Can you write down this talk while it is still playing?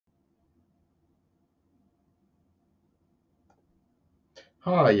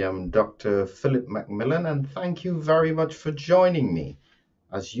Hi, I'm Dr. Philip Macmillan, and thank you very much for joining me.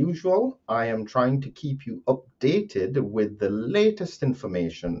 As usual, I am trying to keep you updated with the latest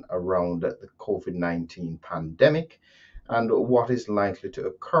information around the COVID-19 pandemic and what is likely to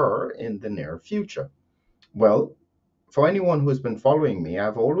occur in the near future. Well, for anyone who has been following me,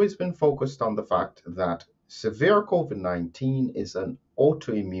 I've always been focused on the fact that severe COVID 19 is an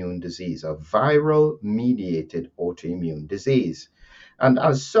autoimmune disease, a viral mediated autoimmune disease. And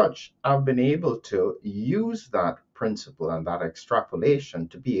as such, I've been able to use that principle and that extrapolation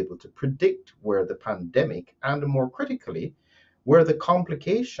to be able to predict where the pandemic, and more critically, where the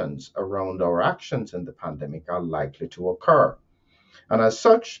complications around our actions in the pandemic are likely to occur. And as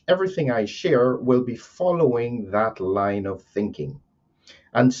such, everything I share will be following that line of thinking.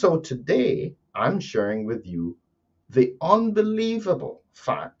 And so today, I'm sharing with you the unbelievable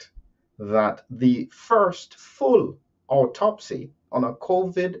fact that the first full autopsy on a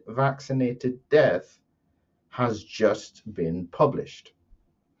COVID vaccinated death has just been published.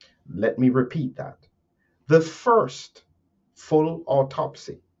 Let me repeat that. The first full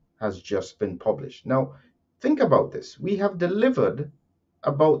autopsy has just been published. Now, think about this. We have delivered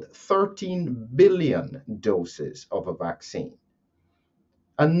about 13 billion doses of a vaccine,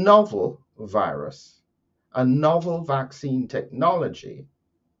 a novel virus, a novel vaccine technology,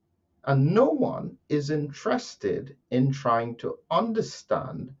 and no one is interested in trying to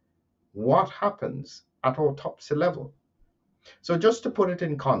understand what happens at autopsy level. So, just to put it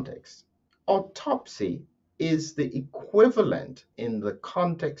in context, autopsy is the equivalent in the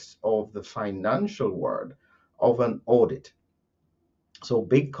context of the financial world of an audit. So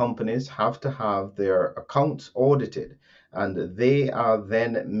big companies have to have their accounts audited, and they are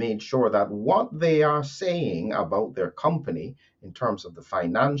then made sure that what they are saying about their company in terms of the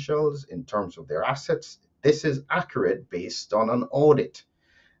financials, in terms of their assets, this is accurate based on an audit.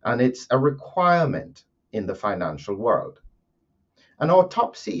 And it's a requirement in the financial world. An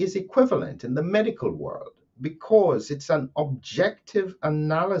autopsy is equivalent in the medical world because it's an objective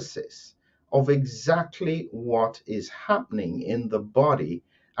analysis of exactly what is happening in the body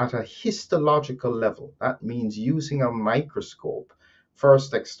at a histological level. That means using a microscope,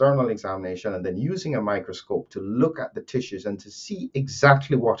 first external examination, and then using a microscope to look at the tissues and to see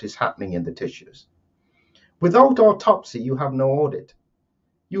exactly what is happening in the tissues. Without autopsy, you have no audit.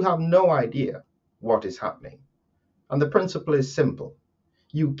 You have no idea what is happening. And the principle is simple.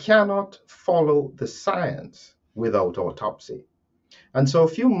 You cannot follow the science without autopsy. And so a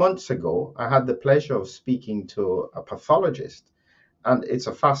few months ago, I had the pleasure of speaking to a pathologist, and it's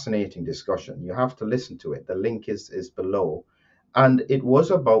a fascinating discussion. You have to listen to it. The link is below. And it was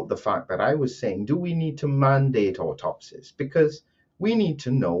about the fact that I was saying, do we need to mandate autopsies? Because we need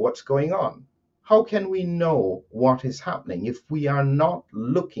to know what's going on. How can we know what is happening if we are not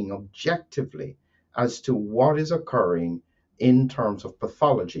looking objectively as to what is occurring in terms of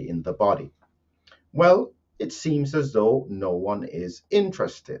pathology in the body? Well, it seems as though no one is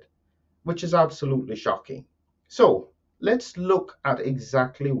interested, which is absolutely shocking. So let's look at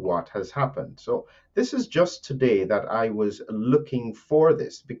exactly what has happened. So this is just today that I was looking for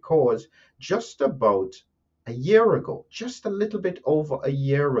this because just about a year ago, just a little bit over a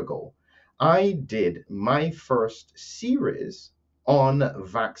year ago, I did my first series on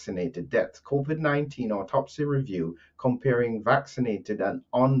vaccinated deaths, COVID-19 autopsy review comparing vaccinated and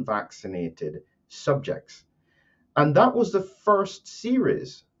unvaccinated subjects. And that was the first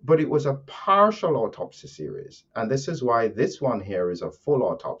series, but it was a partial autopsy series. And this is why this one here is a full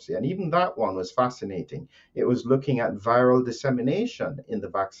autopsy. And even that one was fascinating. It was looking at viral dissemination in the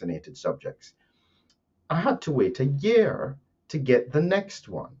vaccinated subjects. I had to wait a year to get the next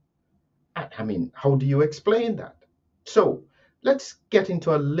one. I mean, how do you explain that? So let's get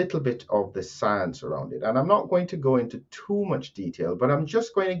into a little bit of the science around it. And I'm not going to go into too much detail, but I'm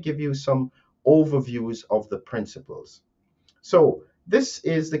just going to give you some overviews of the principles. So this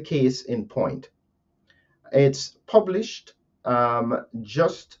is the case in point. It's published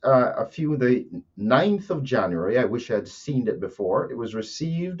just the 9th of January. I wish I had seen it before. It was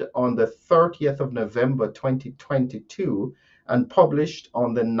received on the 30th of November 2022 and published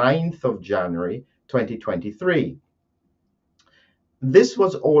on the 9th of January 2023. This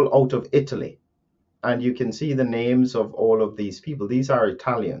was all out of Italy. And you can see the names of all of these people. These are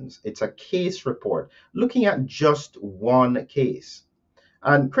Italians. It's a case report looking at just one case.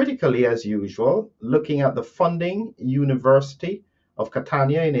 And critically, as usual, looking at the funding, University of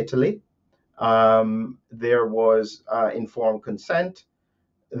Catania in Italy. There was informed consent.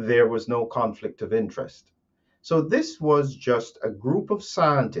 There was no conflict of interest. So this was just a group of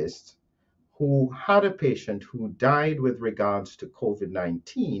scientists who had a patient who died with regards to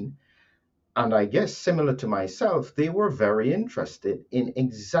COVID-19. And I guess similar to myself, they were very interested in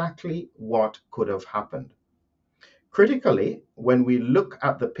exactly what could have happened. Critically, when we look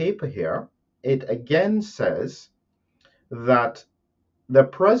at the paper here, it again says that the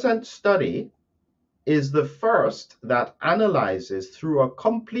present study is the first that analyzes through a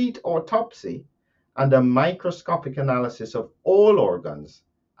complete autopsy and a microscopic analysis of all organs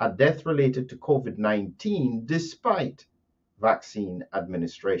a death related to COVID-19 despite vaccine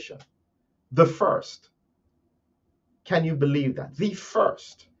administration. The first. Can you believe that? The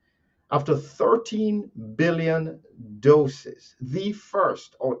first. After 13 billion doses, the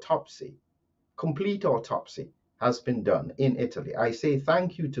first autopsy, complete autopsy, has been done in Italy. I say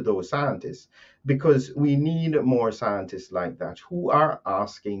thank you to those scientists because we need more scientists like that who are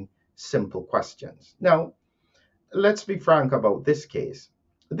asking simple questions. Now, let's be frank about this case.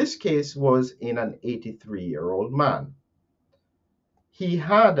 This case was in an 83-year-old man. He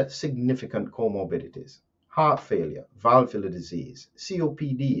had significant comorbidities: heart failure, valvular disease,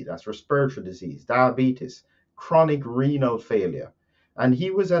 COPD, that's respiratory disease, diabetes, chronic renal failure, and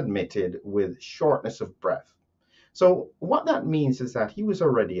he was admitted with shortness of breath. So what that means is that he was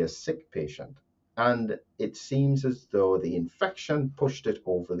already a sick patient, and it seems as though the infection pushed it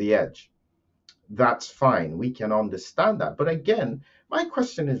over the edge. That's fine, we can understand that. But again, my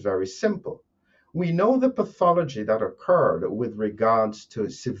question is very simple. We know the pathology that occurred with regards to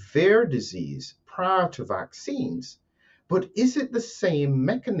severe disease prior to vaccines, but is it the same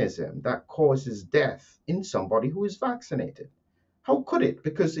mechanism that causes death in somebody who is vaccinated? How could it?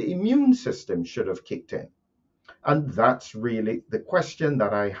 Because the immune system should have kicked in. And that's really the question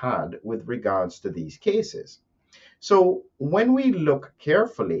that I had with regards to these cases. So when we look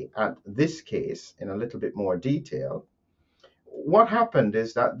carefully at this case in a little bit more detail, what happened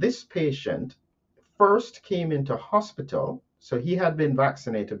is that this patient first came into hospital. So he had been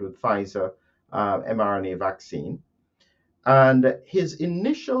vaccinated with Pfizer mRNA vaccine, and his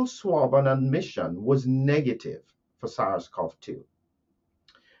initial swab on admission was negative for SARS-CoV-2.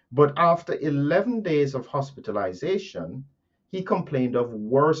 But after 11 days of hospitalization, he complained of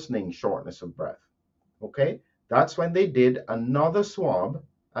worsening shortness of breath. Okay, that's when they did another swab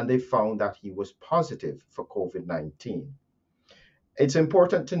and they found that he was positive for COVID-19. It's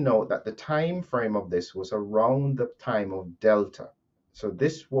important to note that the time frame of this was around the time of Delta. So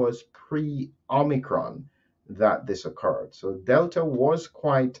this was pre-Omicron that this occurred. So Delta was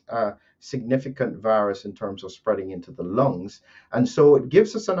quite a significant virus in terms of spreading into the lungs. And so it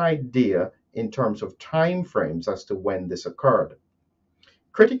gives us an idea in terms of time frames as to when this occurred.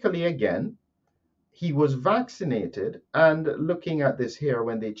 Critically, again, he was vaccinated, and looking at this here,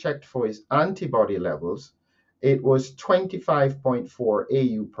 when they checked for his antibody levels, it was 25.4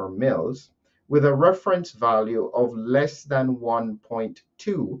 AU per mils with a reference value of less than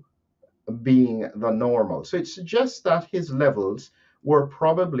 1.2 being the normal. So it suggests that his levels were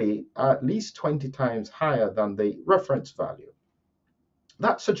probably at least 20 times higher than the reference value.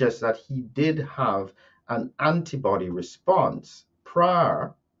 That suggests that he did have an antibody response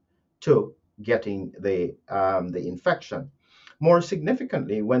prior to getting the infection. More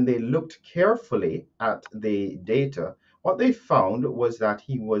significantly, when they looked carefully at the data, what they found was that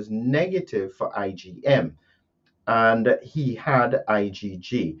he was negative for IgM and he had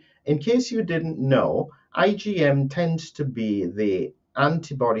IgG. In case you didn't know, IgM tends to be the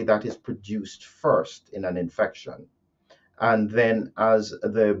antibody that is produced first in an infection. And then as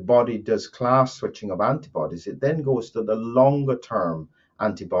the body does class switching of antibodies, it then goes to the longer term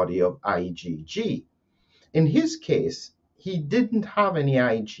antibody of IgG. In his case, he didn't have any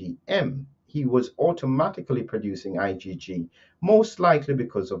IgM. He was automatically producing IgG, most likely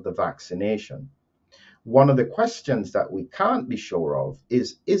because of the vaccination. One of the questions that we can't be sure of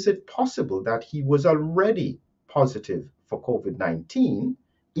is it possible that he was already positive for COVID-19,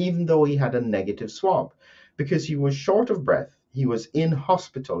 even though he had a negative swab? Because he was short of breath, he was in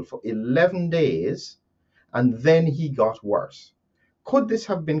hospital for 11 days, and then he got worse. Could this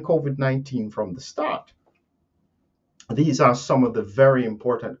have been COVID-19 from the start? These are some of the very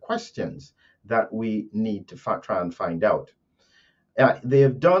important questions that we need to try and find out. They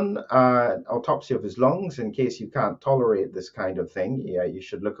have done an autopsy of his lungs. In case you can't tolerate this kind of thing, yeah, you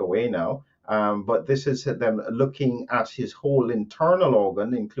should look away now. But this is them looking at his whole internal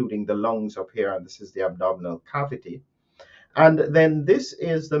organ, including the lungs up here, and this is the abdominal cavity. And then this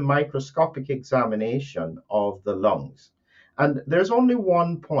is the microscopic examination of the lungs. And there's only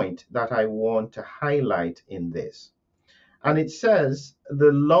one point that I want to highlight in this. And it says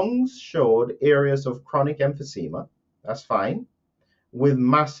the lungs showed areas of chronic emphysema, that's fine, with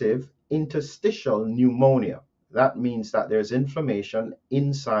massive interstitial pneumonia. That means that there's inflammation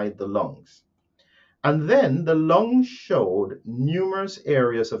inside the lungs. And then the lungs showed numerous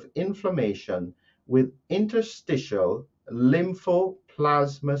areas of inflammation with interstitial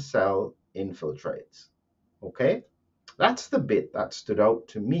lymphoplasma cell infiltrates. Okay, that's the bit that stood out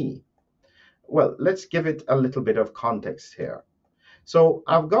to me. Well, let's give it a little bit of context here. So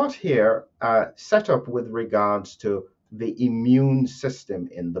I've got here a setup with regards to the immune system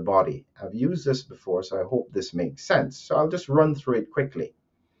in the body. I've used this before, so I hope this makes sense. So I'll just run through it quickly.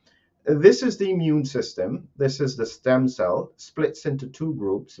 This is the immune system. This is the stem cell, splits into two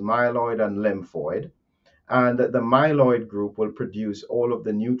groups, myeloid and lymphoid. And the myeloid group will produce all of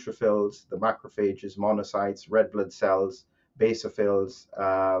the neutrophils, the macrophages, monocytes, red blood cells, basophils,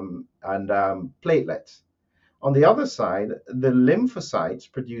 and platelets. On the other side, the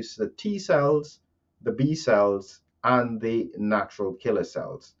lymphocytes produce the T cells, the B cells, and the natural killer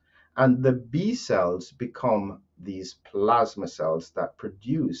cells. And the B cells become these plasma cells that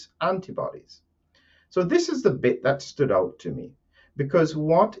produce antibodies. So this is the bit that stood out to me, because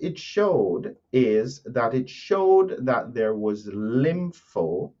what it showed is that it showed that there was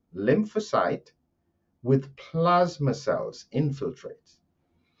lymphocyte with plasma cells infiltrates.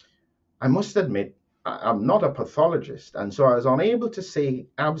 I must admit, I'm not a pathologist, and so I was unable to say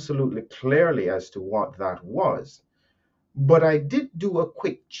absolutely clearly as to what that was. But I did do a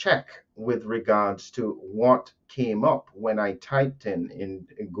quick check with regards to what came up when I typed in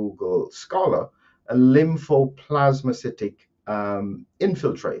Google Scholar a lymphoplasmacytic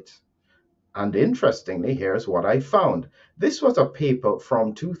infiltrates. And interestingly, here's what I found. This was a paper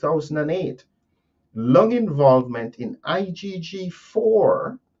from 2008. Lung involvement in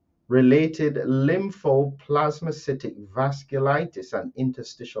IgG4 related lymphoplasmacytic vasculitis and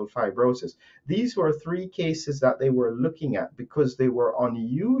interstitial fibrosis. These were three cases that they were looking at because they were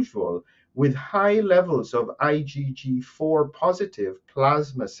unusual with high levels of IgG4 positive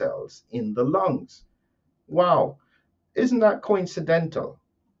plasma cells in the lungs. Wow, isn't that coincidental?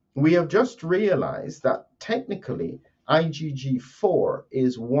 We have just realized that technically IgG4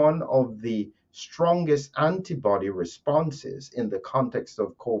 is one of the strongest antibody responses in the context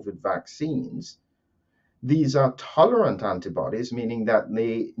of COVID vaccines. These are tolerant antibodies, meaning that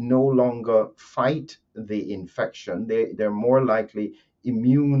they no longer fight the infection. They're more likely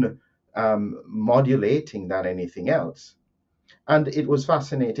immune modulating than anything else. And it was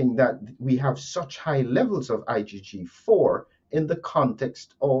fascinating that we have such high levels of IgG4 in the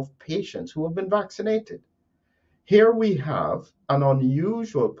context of patients who have been vaccinated. Here we have an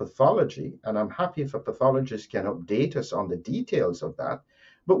unusual pathology, and I'm happy if a pathologist can update us on the details of that,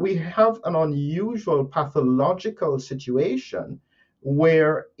 but we have an unusual pathological situation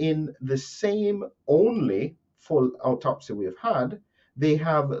where in the same only full autopsy we've had, they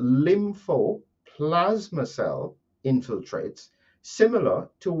have lymphoplasma cell infiltrates, similar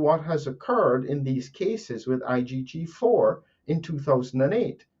to what has occurred in these cases with IgG4 in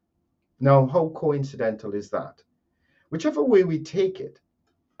 2008. Now, how coincidental is that? Whichever way we take it,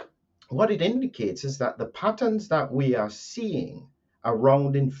 what it indicates is that the patterns that we are seeing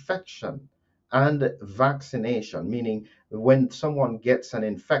around infection and vaccination, meaning when someone gets an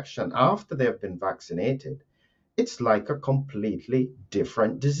infection after they've been vaccinated, it's like a completely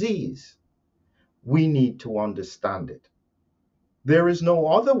different disease. We need to understand it. There is no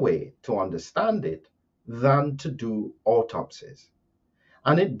other way to understand it than to do autopsies.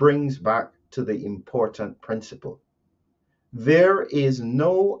 And it brings back to the important principle. There is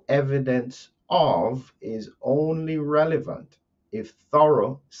no evidence of is only relevant if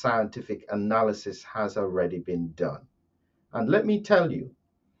thorough scientific analysis has already been done. And let me tell you,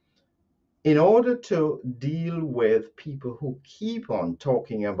 in order to deal with people who keep on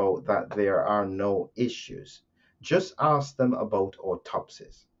talking about that there are no issues, just ask them about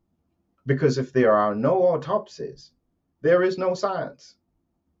autopsies. Because if there are no autopsies, there is no science.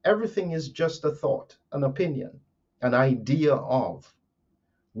 Everything is just a thought, an opinion, an idea of.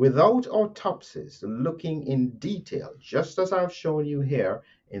 Without autopsies looking in detail, just as I've shown you here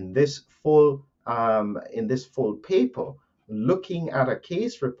in this full paper, looking at a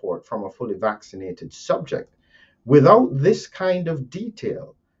case report from a fully vaccinated subject, without this kind of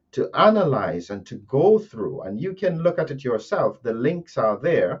detail to analyze and to go through, and you can look at it yourself, the links are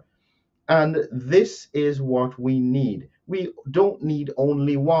there, and this is what we need. We don't need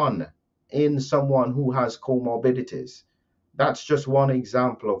only one in someone who has comorbidities. That's just one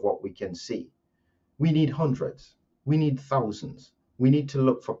example of what we can see. We need hundreds. We need thousands. We need to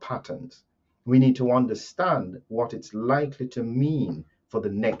look for patterns. We need to understand what it's likely to mean for the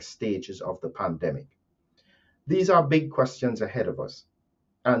next stages of the pandemic. These are big questions ahead of us.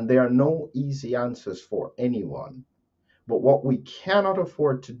 And there are no easy answers for anyone. But what we cannot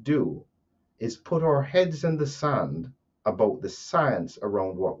afford to do is put our heads in the sand about the science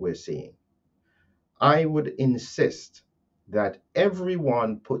around what we're seeing. I would insist that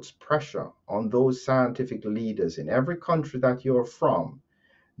everyone puts pressure on those scientific leaders in every country that you're from.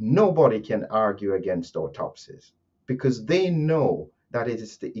 Nobody can argue against autopsies because they know that it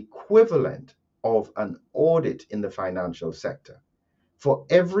is the equivalent of an audit in the financial sector. For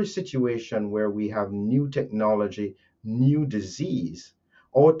every situation where we have new technology, new disease,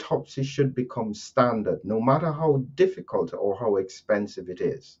 autopsy should become standard, no matter how difficult or how expensive it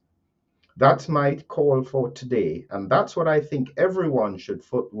is. That's my call for today, and that's what I think everyone should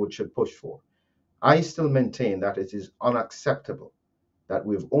push for. I still maintain that it is unacceptable that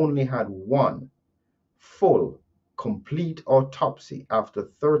we've only had one full, complete autopsy after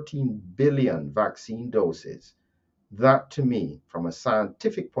 13 billion vaccine doses. That, to me, from a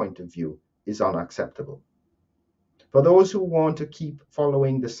scientific point of view, is unacceptable. For those who want to keep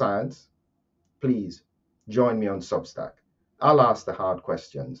following the science, please join me on Substack. I'll ask the hard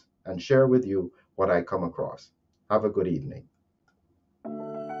questions and share with you what I come across. Have a good evening.